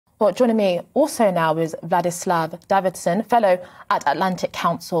Well, joining me also now is Vladislav Davidzon, fellow at Atlantic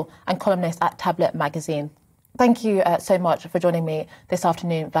Council and columnist at Tablet magazine. Thank you so much for joining me this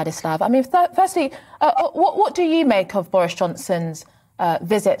afternoon, Vladislav. I mean, firstly, what do you make of Boris Johnson's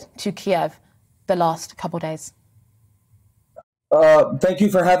visit to Kyiv the last couple of days? Thank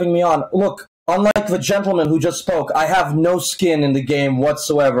you for having me on. Look, unlike the gentleman who just spoke, I have no skin in the game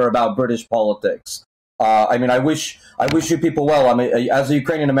whatsoever about British politics. I mean, I wish you people well. I mean, as a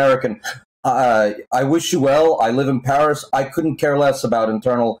Ukrainian American, I wish you well. I live in Paris. I couldn't care less about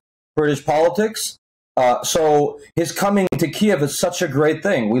internal British politics. So his coming to Kyiv is such a great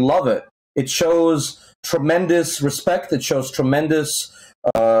thing. We love it. It shows tremendous respect. It shows tremendous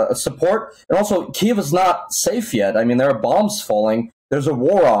support. And also, Kyiv is not safe yet. I mean, there are bombs falling. There's a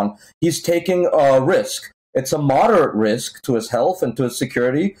war on. He's taking a risk. It's a moderate risk to his health and to his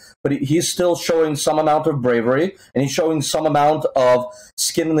security, but he's still showing some amount of bravery, and he's showing some amount of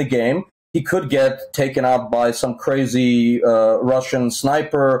skin in the game. He could get taken out by some crazy Russian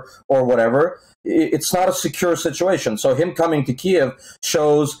sniper or whatever. It's not a secure situation. So him coming to Kyiv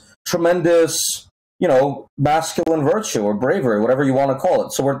shows tremendous, masculine virtue or bravery, whatever you want to call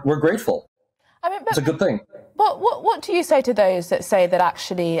it. So we're grateful. I mean, it's a good thing. What do you say to those that say that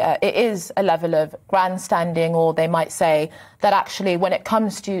actually it is a level of grandstanding, or they might say that actually when it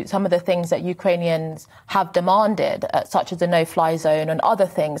comes to some of the things that Ukrainians have demanded, such as the no-fly zone and other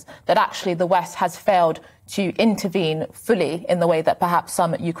things, that actually the West has failed to intervene fully in the way that perhaps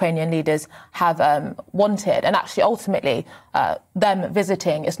some Ukrainian leaders have wanted, and actually ultimately them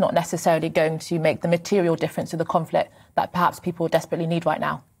visiting is not necessarily going to make the material difference to the conflict that perhaps people desperately need right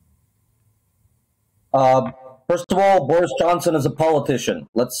now? First of all, Boris Johnson is a politician.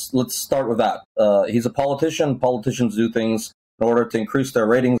 Let's start with that. He's a politician. Politicians do things in order to increase their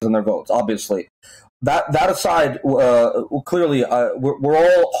ratings and their votes, obviously. That aside, clearly, we're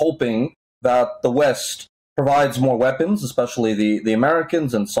all hoping that the West provides more weapons, especially the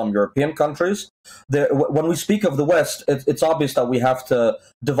Americans and some European countries. When we speak of the West, it's obvious that we have to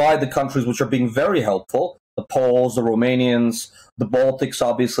divide the countries which are being very helpful, the Poles, the Romanians, the Baltics,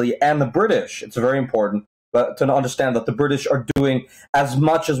 obviously, and the British. It's very important to understand that the British are doing as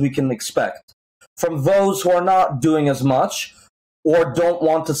much as we can expect. From those who are not doing as much or don't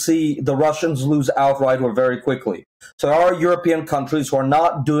want to see the Russians lose outright or very quickly. So there are European countries who are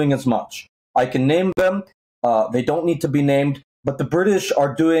not doing as much. I can name them. They don't need to be named. But the British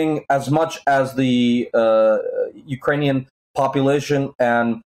are doing as much as the Ukrainian population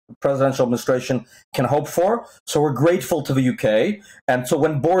and presidential administration can hope for. So we're grateful to the UK. And so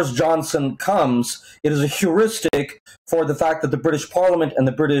when Boris Johnson comes, it is a heuristic for the fact that the British Parliament and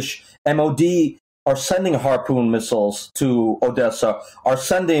the British MOD are sending Harpoon missiles to Odessa, are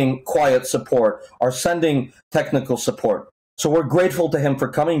sending quiet support, are sending technical support. So we're grateful to him for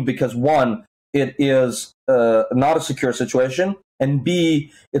coming because, one, it is not a secure situation, and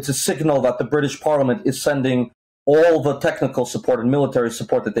B, it's a signal that the British Parliament is sending all the technical support and military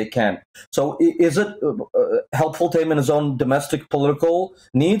support that they can. So is it helpful to him in his own domestic political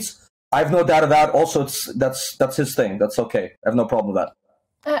needs? I have no doubt of that. Also, that's his thing. That's okay. I have no problem with that.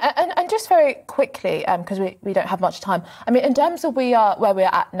 And just very quickly, because we don't have much time, I mean, in terms of where we're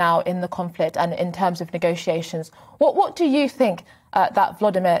at now in the conflict and in terms of negotiations, what do you think that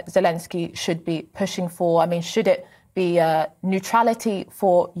Volodymyr Zelenskyy should be pushing for? I mean, should it be neutrality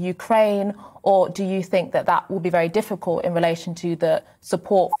for Ukraine, or do you think that will be very difficult in relation to the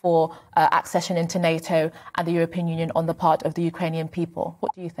support for accession into NATO and the European Union on the part of the Ukrainian people?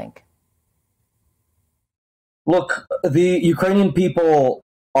 What do you think? Look, the Ukrainian people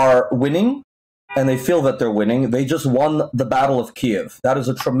are winning, and they feel that they're winning. They just won the Battle of Kyiv. That is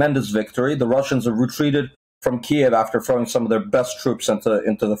a tremendous victory. The Russians have retreated from Kyiv after throwing some of their best troops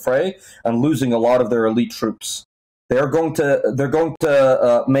into the fray and losing a lot of their elite troops. They're going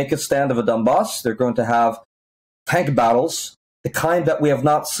to make a stand of a Donbass. They're going to have tank battles, the kind that we have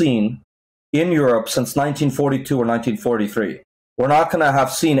not seen in Europe since 1942 or 1943. We're not going to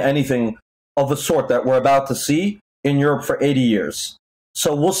have seen anything of the sort that we're about to see in Europe for 80 years.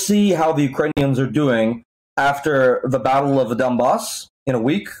 So we'll see how the Ukrainians are doing after the Battle of the Donbass in a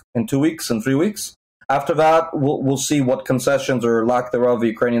week, in 2 weeks, in 3 weeks. After that, we'll see what concessions or lack thereof the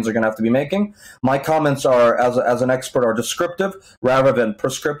Ukrainians are going to have to be making. My comments are, as an expert, are descriptive rather than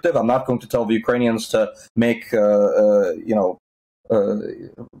prescriptive. I'm not going to tell the Ukrainians to make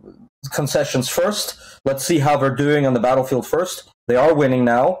concessions first. Let's see how they're doing on the battlefield first. They are winning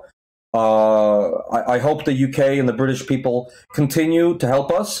now. I hope the UK and the British people continue to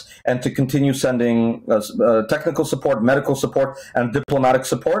help us and to continue sending technical support, medical support, and diplomatic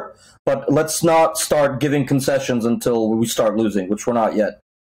support. But let's not start giving concessions until we start losing, which we're not yet.